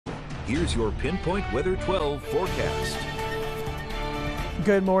here's your Pinpoint Weather 12 forecast.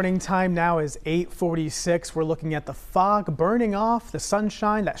 Good morning. Time now is 8:46. We're looking at the fog burning off, the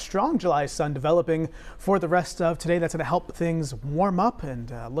sunshine, that strong July sun developing for the rest of today. That's going to help things warm up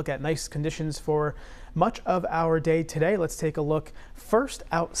and look at nice conditions for much of our day today. Let's take a look first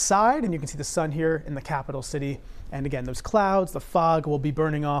outside, and you can see the sun here in the capital city. And again, those clouds, the fog will be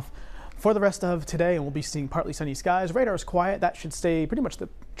burning off for the rest of today, and we'll be seeing partly sunny skies. Radar is quiet. That should stay pretty much the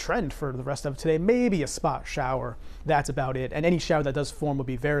trend for the rest of today. Maybe a spot shower. That's about it. And any shower that does form will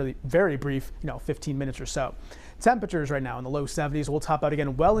be very, very brief, 15 minutes or so. Temperatures right now in the low 70s. We'll top out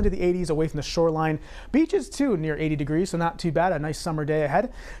again well into the 80s away from the shoreline. Beaches too near 80 degrees, so not too bad. A nice summer day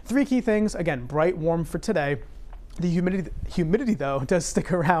ahead. Three key things. Again, bright, warm for today. The humidity though does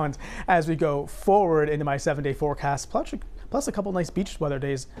stick around as we go forward into my 7-day forecast. Plus a couple nice beach weather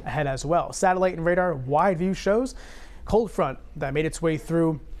days ahead as well. Satellite and radar wide view shows cold front that made its way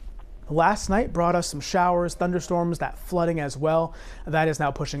through last night brought us some showers, thunderstorms, that flooding as well. That is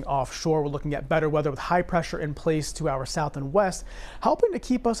now pushing offshore. We're looking at better weather with high pressure in place to our south and west, helping to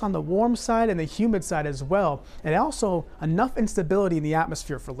keep us on the warm side and the humid side as well. And also enough instability in the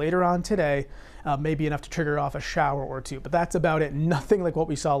atmosphere for later on today, maybe enough to trigger off a shower or two. But that's about it. Nothing like what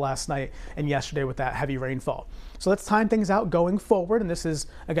we saw last night and yesterday with that heavy rainfall. So let's time things out going forward. And this is,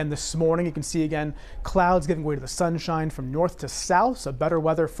 again, this morning. You can see, again, clouds giving way to the sunshine from north to south. So better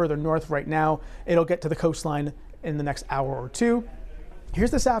weather further north right now. It'll get to the coastline in the next hour or two. Here's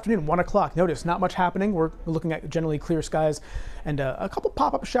this afternoon, 1 o'clock. Notice not much happening. We're looking at generally clear skies and a couple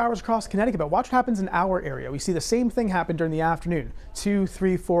pop-up showers across Connecticut. But watch what happens in our area. We see the same thing happen during the afternoon, 2,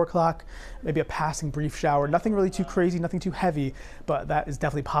 3, 4 o'clock, maybe a passing brief shower. Nothing really too crazy, nothing too heavy, but that is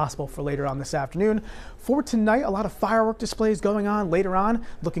definitely possible for later on this afternoon. For tonight, a lot of firework displays going on later on,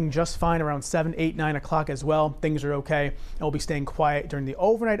 looking just fine around 7, 8, 9 o'clock as well. Things are okay. And we'll be staying quiet during the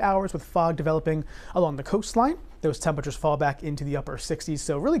overnight hours with fog developing along the coastline. Those temperatures fall back into the upper 60s.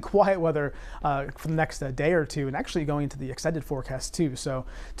 So really quiet weather for the next day or two, and actually going into the extended forecast too. So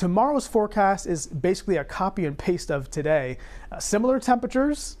tomorrow's forecast is basically a copy and paste of today. Similar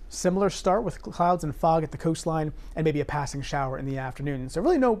temperatures, similar start with clouds and fog at the coastline, and maybe a passing shower in the afternoon. So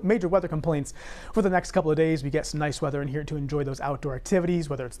really no major weather complaints for the next couple of days. We get some nice weather in here to enjoy those outdoor activities,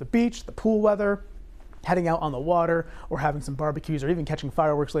 whether it's the beach, the pool weather, heading out on the water, or having some barbecues, or even catching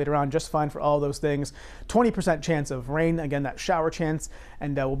fireworks later on. Just fine for all those things. 20% chance of rain, again, that shower chance,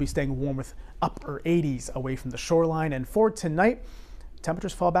 and we'll be staying warm with upper 80s away from the shoreline. And for tonight,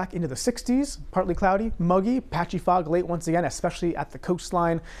 temperatures fall back into the 60s, partly cloudy, muggy, patchy fog late once again, especially at the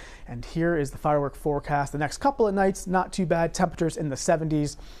coastline. And here is the firework forecast. The next couple of nights, not too bad, temperatures in the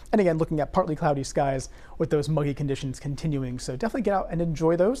 70s. And again, looking at partly cloudy skies with those muggy conditions continuing. So definitely get out and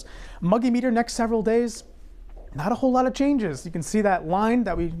enjoy those. Muggy meter next several days. Not a whole lot of changes. You can see that line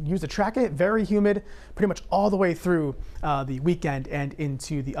that we use to track it. Very humid pretty much all the way through the weekend and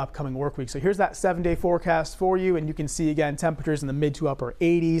into the upcoming work week. So here's that 7-day forecast for you. And you can see, again, temperatures in the mid to upper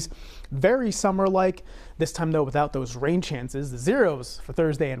 80s. Very summer-like. This time, though, without those rain chances. The zeros for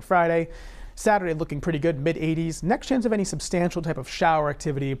Thursday and Friday. Saturday looking pretty good, mid 80s. Next chance of any substantial type of shower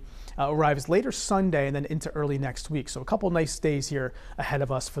activity arrives later Sunday and then into early next week. So a couple nice days here ahead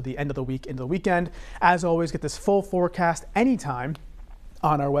of us for the end of the week into the weekend. As always, get this full forecast anytime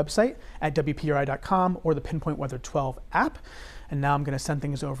on our website at WPRI.com or the Pinpoint Weather 12 app. And now I'm going to send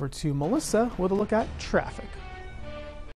things over to Melissa with a look at traffic.